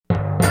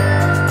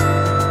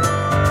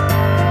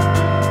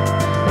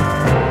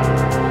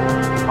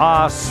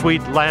Ah,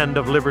 sweet land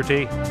of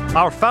liberty.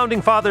 Our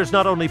founding fathers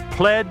not only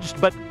pledged,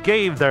 but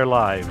gave their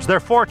lives, their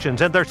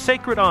fortunes, and their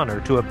sacred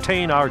honor to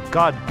obtain our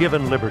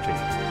God-given liberty.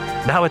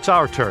 Now it's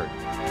our turn.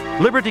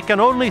 Liberty can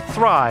only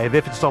thrive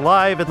if it's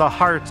alive in the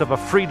hearts of a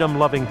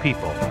freedom-loving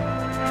people.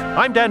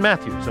 I'm Dan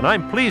Matthews, and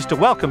I'm pleased to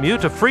welcome you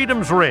to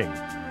Freedom's Ring.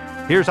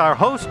 Here's our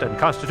host and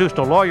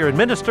constitutional lawyer and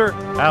minister,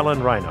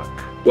 Alan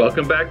Reinach.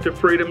 Welcome back to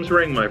Freedom's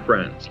Ring, my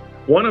friends.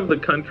 One of the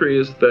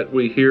countries that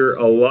we hear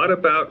a lot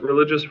about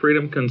religious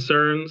freedom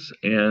concerns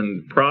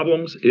and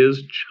problems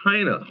is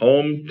China,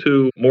 home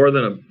to more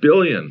than 1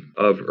 billion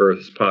of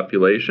Earth's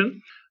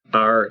population.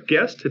 Our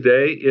guest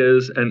today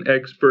is an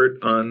expert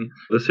on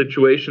the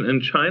situation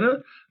in China.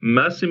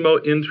 Massimo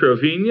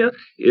Introvigna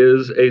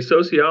is a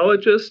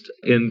sociologist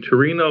in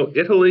Torino,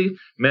 Italy,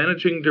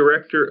 managing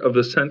director of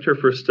the Center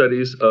for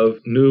Studies of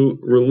New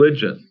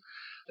Religion.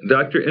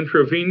 Dr.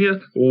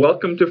 Introvigna,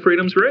 welcome to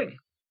Freedom's Ring.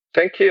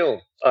 Thank you.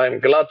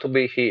 I'm glad to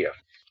be here.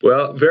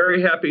 Well,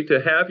 very happy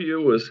to have you.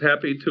 Was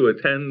happy to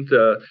attend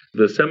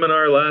the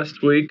seminar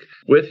last week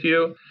with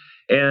you.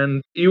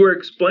 And you were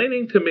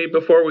explaining to me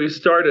before we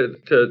started,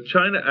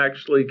 China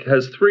actually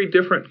has 3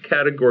 different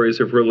categories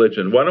of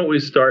religion. Why don't we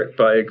start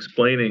by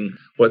explaining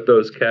what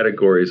those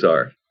categories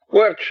are?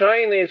 Well,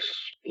 Chinese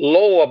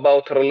law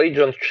about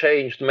religion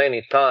changed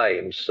many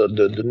times.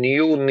 The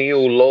new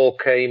law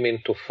came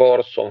into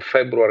force on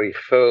February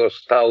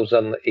 1st,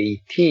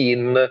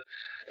 2018,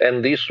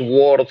 and this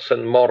worse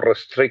and more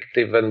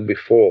restrictive than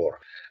before.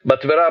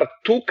 But there are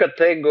 2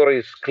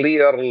 categories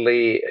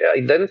clearly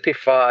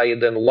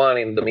identified and one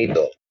in the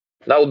middle.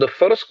 Now, the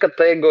first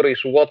category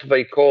is what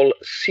they call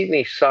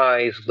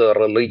sinicized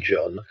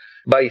religion.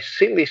 By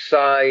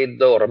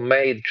sinicized or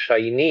made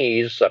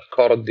Chinese,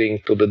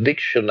 according to the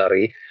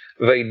dictionary,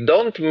 they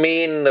don't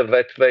mean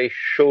that they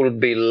should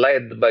be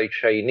led by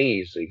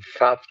Chinese. In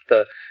fact,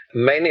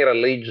 many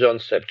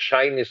religions have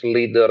Chinese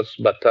leaders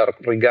but are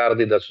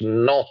regarded as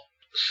not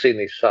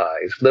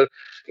sinicized.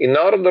 In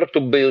order to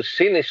be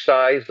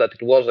sinicized, that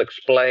it was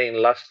explained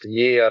last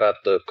year at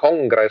the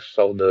Congress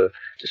of the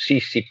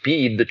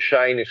CCP, the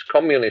Chinese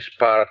Communist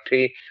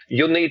Party,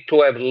 you need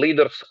to have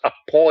leaders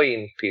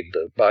appointed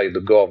by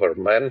the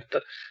government,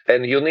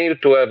 and you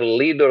need to have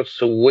leaders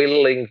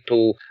willing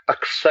to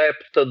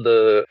accept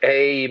the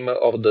aim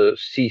of the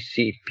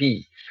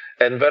CCP.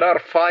 And there are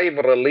 5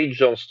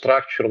 religions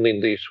structured in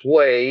this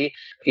way.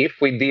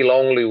 If we deal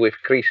only with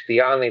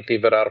Christianity,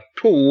 there are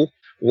 2.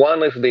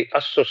 One is the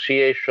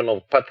Association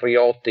of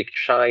Patriotic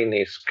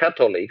Chinese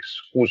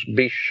Catholics, whose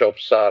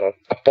bishops are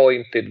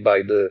appointed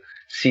by the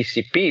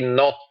CCP,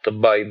 not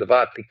by the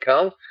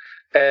Vatican.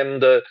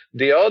 And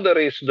the other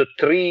is the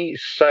Three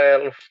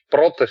Self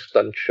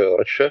Protestant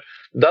Church.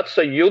 That's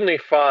a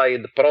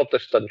unified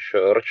Protestant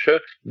church.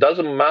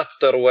 Doesn't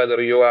matter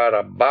whether you are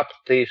a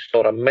Baptist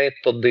or a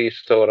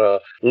Methodist or a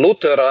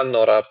Lutheran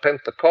or a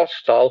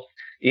Pentecostal.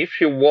 If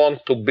you want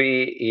to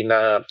be in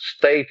a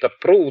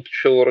state-approved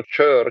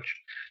church,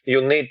 you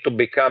need to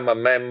become a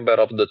member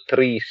of the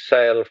Three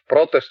Self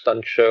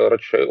Protestant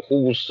Church,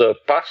 whose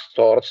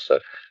pastors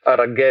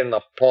are again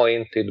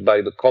appointed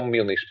by the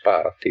Communist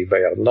Party.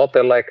 They are not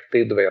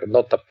elected, they are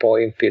not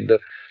appointed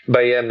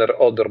by any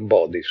other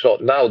body. So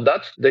now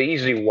that's the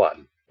easy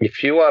one.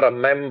 If you are a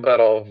member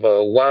of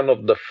one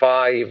of the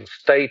 5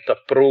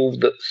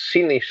 state-approved,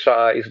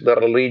 sinicized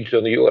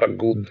religion, you are a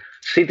good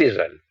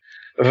citizen.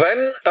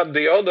 Then at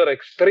the other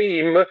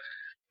extreme,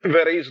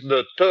 there is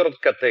the third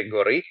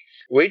category,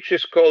 which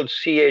is called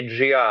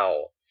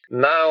Xiejiao.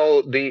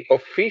 Now, the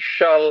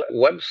official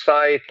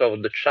website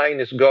of the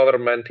Chinese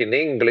government in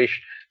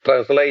English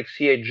translates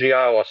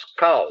Xiejiao as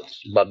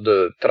cults, but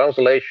the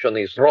translation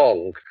is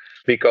wrong,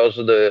 because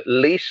the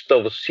list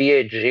of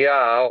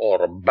Xiejiao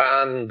or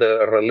banned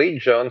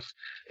religions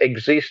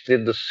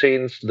existed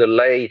since the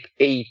late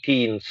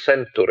 18th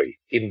century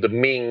in the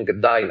Ming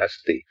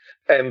dynasty.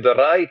 And the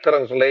right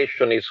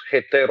translation is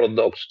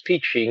heterodox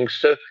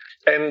teachings.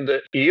 And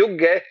you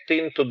get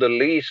into the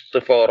list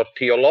for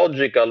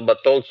theological but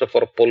also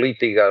for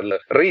political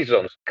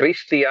reasons.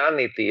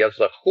 Christianity as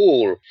a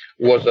whole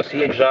was a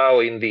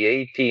Xiejiao in the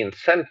 18th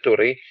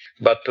century,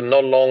 but no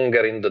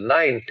longer in the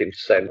 19th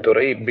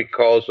century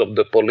because of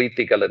the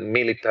political and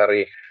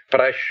military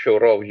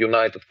pressure of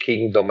United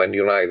Kingdom and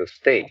United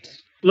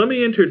States. Let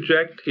me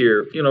interject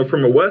here.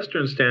 From a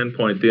Western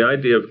standpoint, the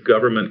idea of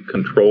government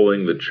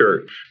controlling the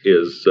church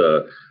is,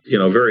 a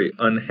very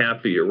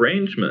unhappy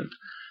arrangement.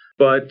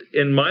 But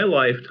in my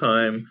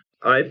lifetime,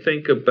 I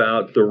think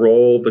about the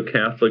role the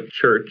Catholic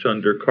Church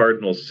under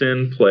Cardinal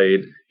Sin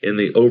played in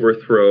the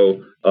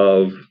overthrow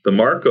of the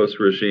Marcos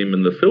regime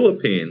in the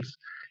Philippines.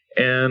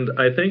 And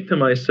I think to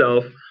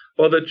myself,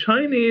 well, the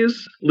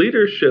Chinese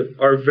leadership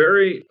are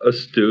very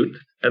astute,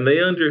 and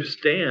they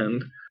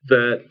understand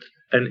that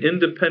an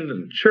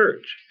independent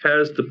church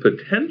has the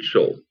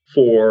potential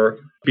for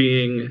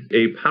being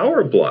a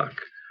power block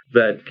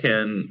that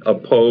can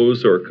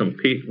oppose or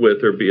compete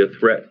with or be a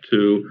threat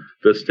to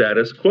the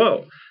status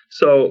quo.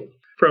 So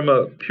from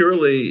a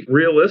purely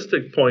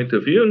realistic point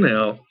of view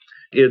now,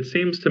 it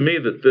seems to me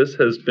that this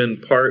has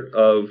been part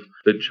of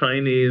the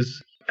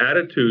Chinese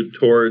attitude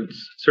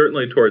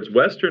certainly towards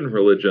Western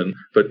religion,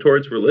 but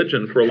towards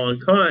religion for a long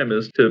time,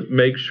 is to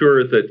make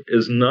sure that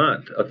is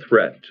not a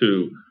threat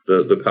to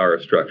the power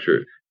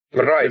structure.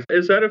 Right.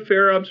 Is that a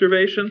fair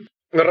observation?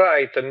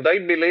 Right, and I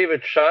believe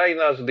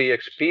China's the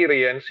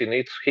experience in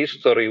its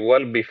history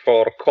well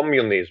before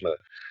communism,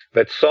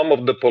 that some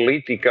of the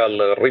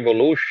political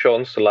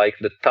revolutions like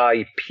the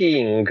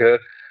Taiping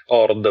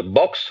or the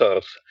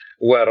Boxers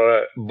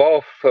were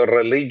both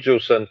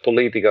religious and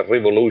political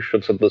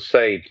revolutions at the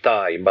same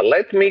time. But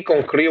let me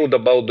conclude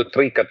about the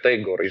three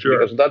categories, Sure.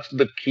 because that's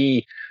the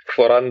key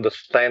for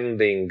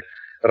understanding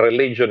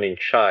religion in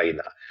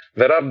China.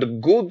 There are the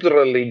good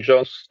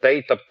religions,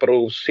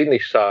 state-approved,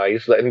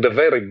 sinicized, and the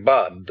very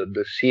bad,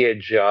 the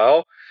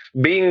Xiejiao.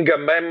 Being a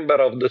member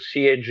of the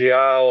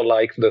Xiejiao,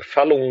 like the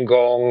Falun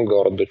Gong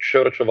or the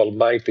Church of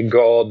Almighty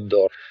God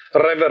or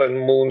Reverend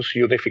Moon's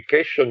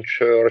Unification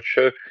Church,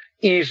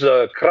 is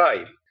a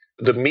crime.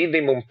 The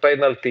minimum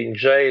penalty in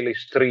jail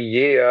is 3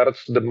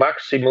 years. The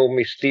maximum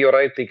is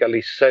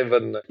theoretically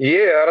 7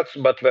 years,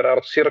 but there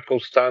are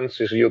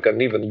circumstances you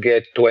can even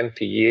get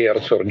 20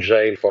 years or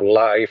jail for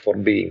life or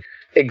being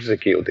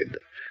executed.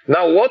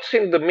 Now, what's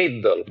in the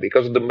middle?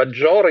 Because the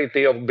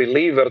majority of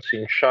believers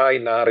in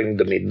China are in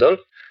the middle.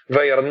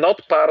 They are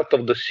not part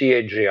of the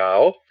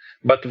Xiejiao,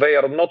 but they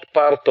are not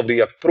part of the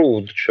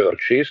approved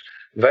churches.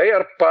 They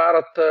are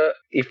part,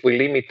 if we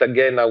limit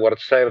again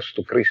ourselves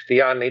to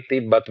Christianity,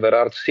 but there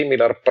are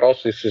similar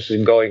processes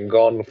going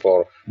on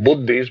for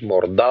Buddhism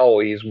or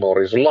Taoism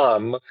or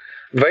Islam.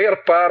 They are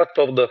part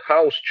of the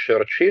house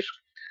churches.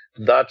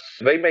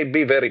 They may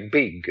be very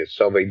big,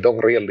 so they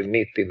don't really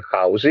meet in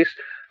houses.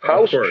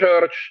 House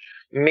church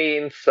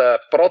means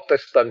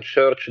Protestant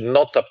church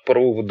not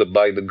approved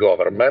by the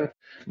government,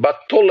 but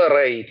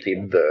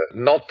tolerated,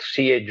 not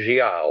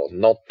Xiejiao,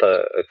 not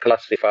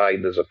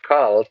classified as a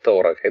cult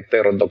or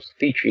heterodox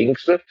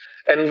teachings.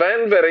 And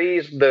then there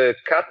is the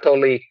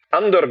Catholic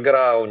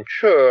underground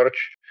church,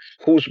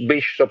 whose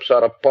bishops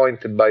are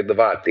appointed by the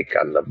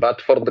Vatican.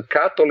 But for the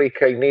Catholic,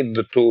 I need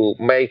to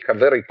make a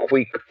very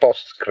quick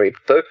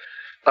postscript.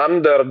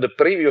 Under the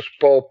previous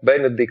Pope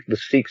Benedict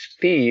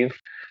XVI,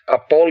 a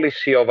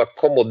policy of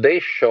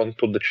accommodation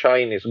to the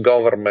Chinese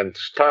government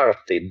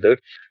started,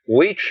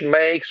 which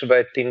makes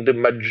that in the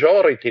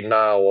majority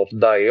now of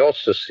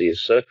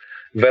dioceses,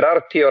 there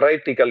are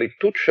theoretically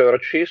two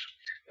churches,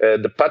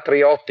 the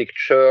Patriotic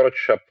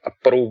Church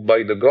approved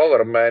by the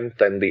government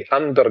and the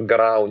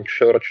underground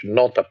church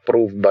not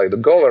approved by the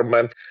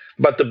government,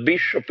 but the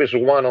bishop is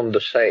one and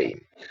the same.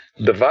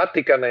 The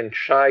Vatican and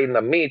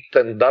China meet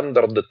and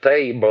under the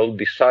table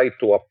decide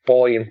to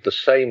appoint the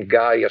same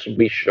guy as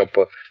bishop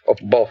of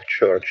both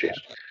churches.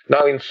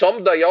 Now, in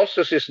some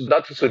dioceses,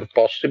 that is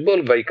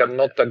impossible. They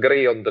cannot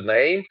agree on the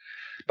name.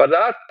 But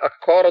that,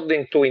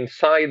 according to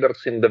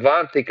insiders in the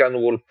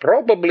Vatican, will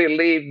probably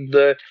lead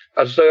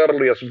as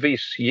early as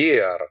this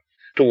year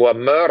to a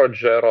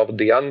merger of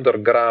the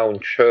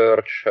underground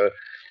church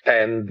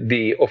and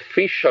the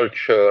official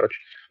church,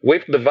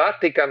 with the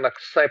Vatican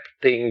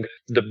accepting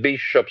the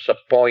bishops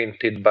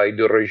appointed by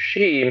the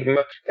regime,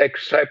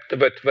 except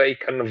that they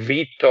can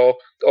veto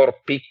or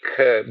pick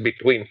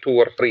between 2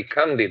 or 3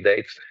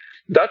 candidates.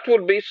 That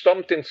will be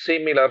something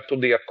similar to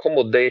the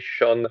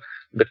accommodation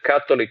the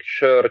Catholic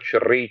Church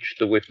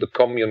reached with the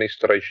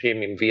communist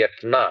regime in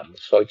Vietnam.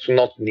 So it's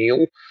not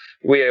new.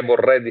 We have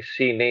already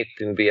seen it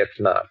in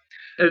Vietnam.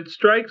 It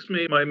strikes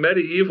me my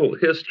medieval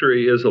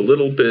history is a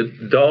little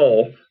bit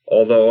dull,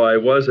 although I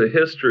was a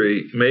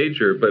history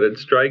major, but it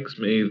strikes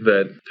me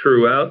that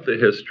throughout the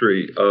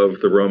history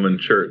of the Roman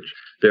Church,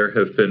 there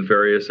have been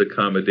various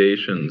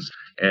accommodations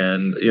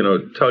and,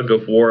 tug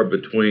of war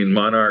between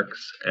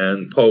monarchs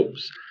and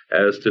popes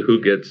as to who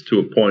gets to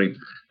appoint,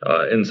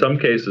 in some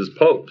cases,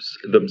 popes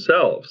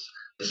themselves.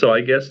 So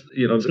I guess,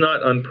 it's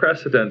not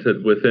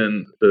unprecedented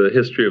within the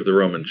history of the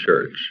Roman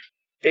Church.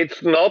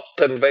 It's not,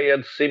 and they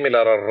had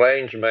similar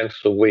arrangements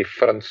with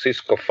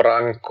Francisco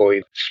Franco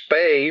in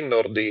Spain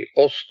or the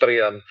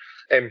Austrian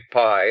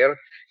Empire.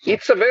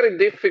 It's a very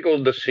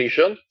difficult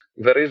decision.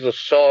 There is a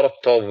sort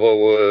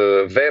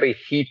of very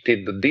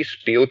heated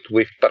dispute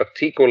with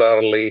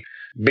particularly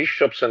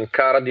bishops and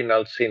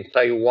cardinals in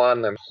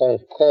Taiwan and Hong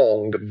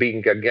Kong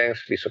being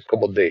against this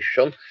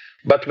accommodation.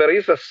 But there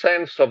is a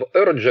sense of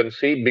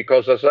urgency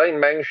because, as I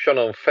mentioned,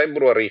 on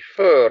February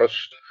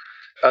 1st,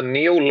 a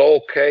new law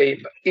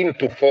came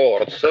into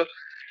force.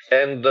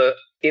 And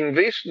in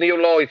this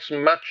new law, it's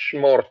much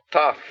more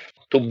tough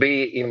to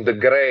be in the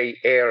gray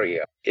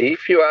area.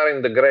 If you are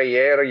in the gray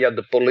area,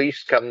 the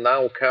police can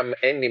now come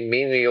any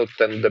minute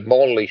and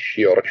demolish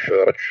your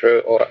church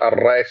or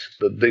arrest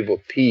the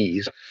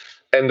devotees.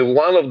 And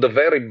one of the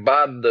very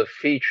bad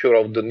features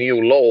of the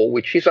new law,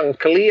 which is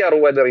unclear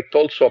whether it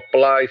also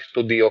applies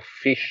to the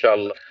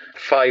official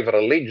 5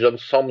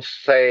 religions, some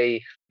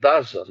say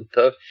doesn't,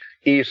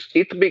 is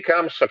it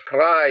becomes a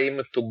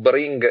crime to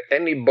bring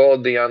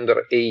anybody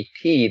under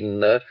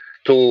 18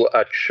 to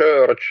a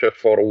church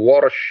for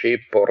worship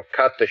or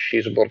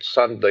catechism or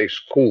Sunday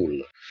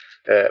school.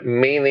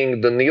 Meaning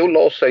the new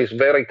law says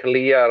very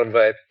clear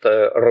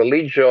that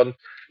religion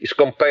is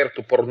compared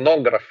to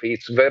pornography,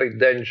 it's very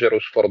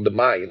dangerous for the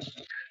mind.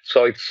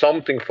 So it's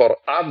something for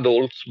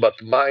adults,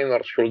 but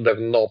minors should have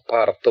no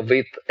part of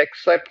it,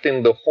 except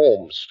in the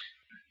homes.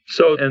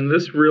 So, and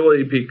this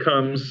really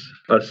becomes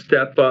a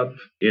step up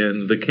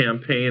in the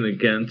campaign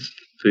against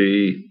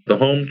the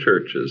home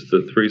churches,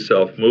 the Three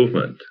Self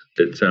movement,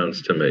 it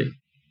sounds to me.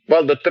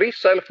 Well, the Three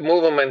Self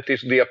movement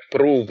is the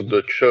approved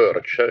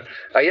church.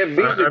 I have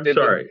visited... I'm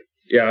sorry.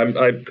 Yeah,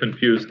 I'm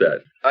confused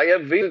that. I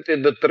have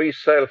visited the Three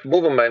Self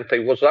movement. I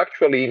was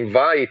actually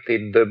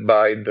invited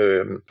by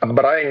a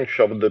branch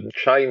of the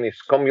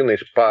Chinese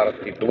Communist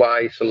Party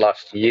twice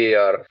last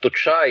year to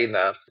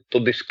China to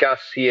discuss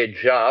Xie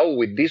Zhao.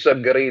 We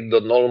disagreed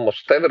on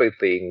almost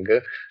everything,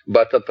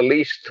 but at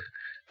least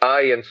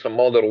I and some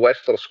other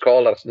Western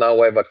scholars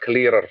now have a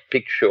clearer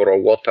picture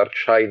of what are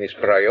Chinese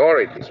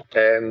priorities.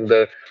 And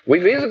we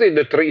visited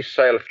the Three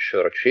Self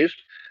churches.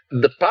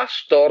 The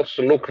pastors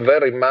look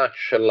very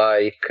much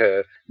like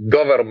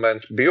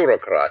government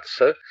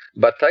bureaucrats,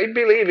 but I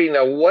believe in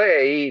a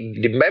way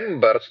the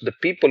members, the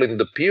people in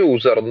the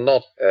pews, are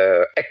not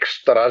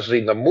extras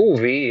in a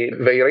movie.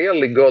 They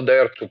really go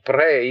there to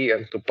pray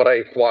and to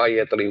pray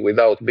quietly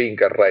without being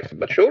arrested.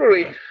 But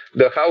surely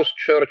the house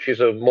churches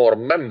have more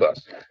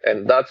members,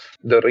 and that's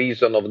the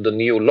reason of the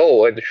new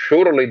law. And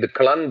surely the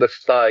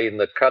clandestine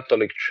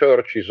Catholic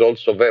Church is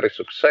also very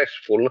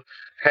successful.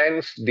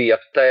 Hence the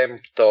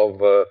attempt of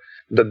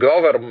the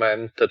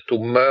government to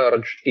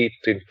merge it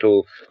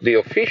into the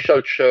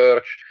official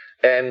church.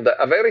 And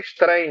a very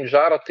strange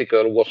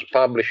article was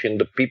published in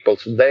the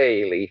People's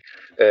Daily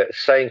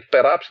saying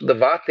perhaps the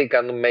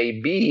Vatican may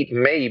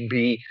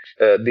be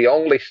the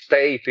only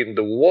state in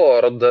the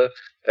world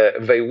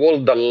they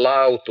would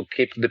allow to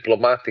keep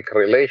diplomatic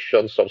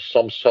relations of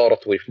some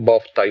sort with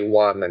both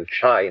Taiwan and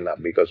China,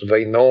 because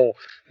they know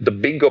the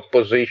big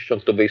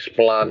opposition to this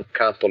plan,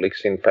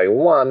 Catholics in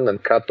Taiwan,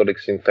 and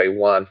Catholics in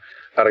Taiwan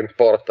are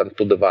important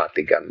to the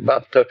Vatican.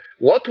 But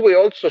what we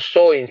also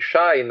saw in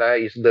China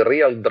is the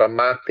real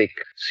dramatic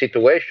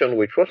situation,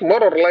 which was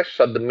more or less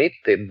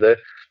admitted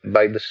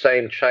by the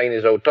same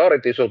Chinese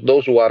authorities of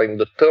those who are in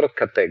the third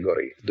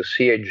category, the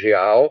Xie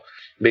Zhao,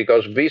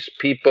 because these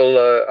people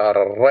are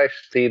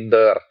arrested,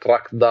 are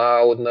tracked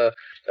down,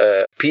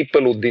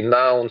 people who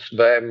denounce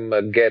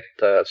them get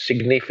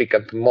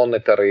significant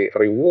monetary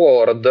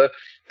reward,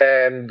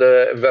 and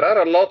there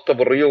are a lot of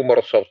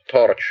rumors of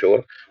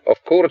torture.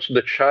 Of course,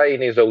 the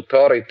Chinese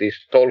authorities,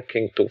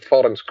 talking to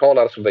foreign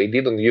scholars, they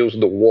didn't use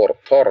the word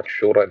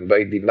torture and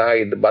they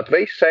denied, but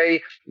they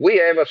say we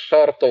have a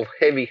sort of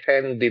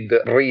heavy-handed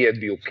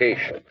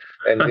re-education.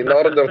 And in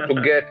order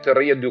to get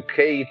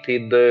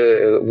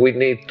re-educated, we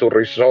need to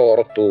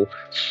resort to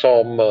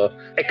some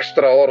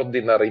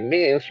extraordinary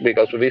means,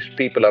 because these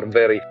people are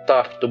very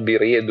tough to be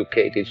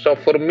re-educated. So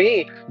for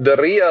me, the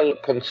real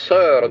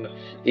concern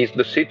is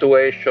the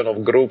situation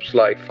of groups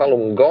like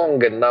Falun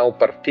Gong, and now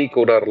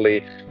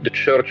particularly the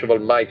Church of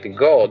Almighty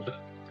God,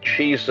 which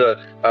is a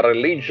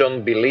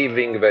religion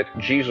believing that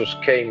Jesus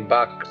came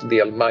back as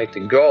the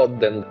Almighty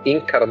God and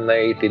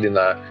incarnated in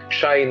a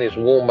Chinese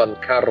woman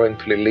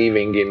currently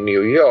living in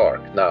New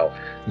York. Now,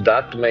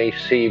 that may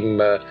seem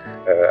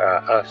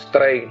a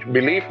strange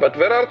belief, but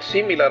there are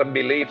similar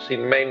beliefs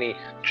in many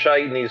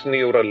Chinese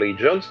new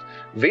religions.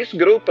 This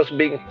group is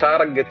being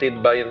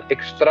targeted by an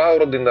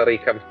extraordinary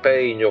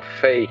campaign of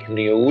fake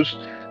news,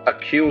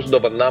 accused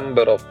of a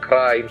number of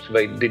crimes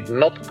they did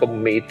not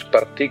commit,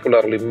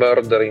 particularly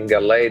murdering a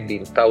lady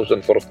in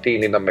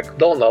 2014 in a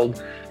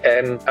McDonald's.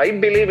 And I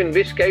believe in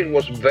this case it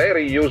was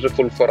very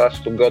useful for us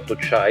to go to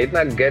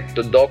China, get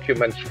the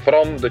documents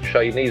from the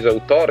Chinese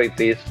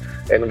authorities,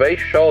 and they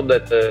show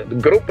that the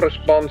group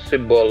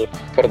responsible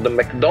for the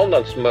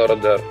McDonald's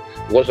murder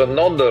was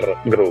another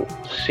group,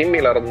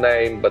 similar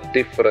name but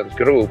different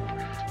group.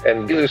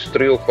 And this is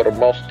true for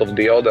most of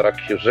the other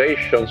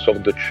accusations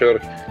of the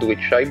church,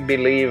 which I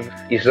believe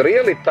is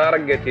really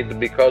targeted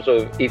because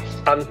of its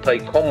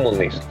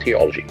anti-communist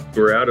theology.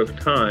 We're out of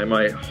time.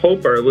 I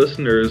hope our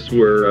listeners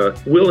were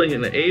willing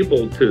and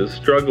able to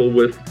struggle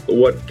with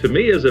what to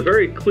me is a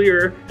very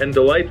clear and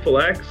delightful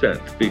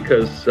accent,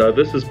 because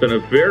this has been a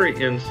very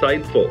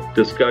insightful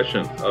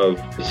discussion of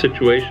the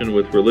situation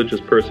with religious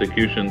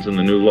persecutions and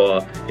the new law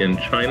in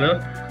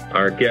China.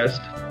 Our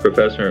guest,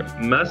 Professor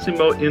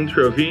Massimo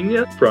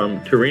Introvigna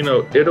from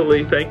Torino,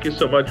 Italy. Thank you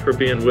so much for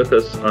being with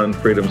us on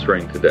Freedom's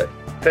Ring today.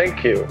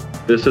 Thank you.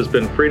 This has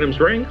been Freedom's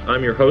Ring.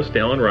 I'm your host,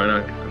 Alan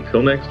Reinach.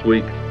 Until next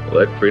week,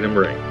 let freedom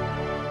ring.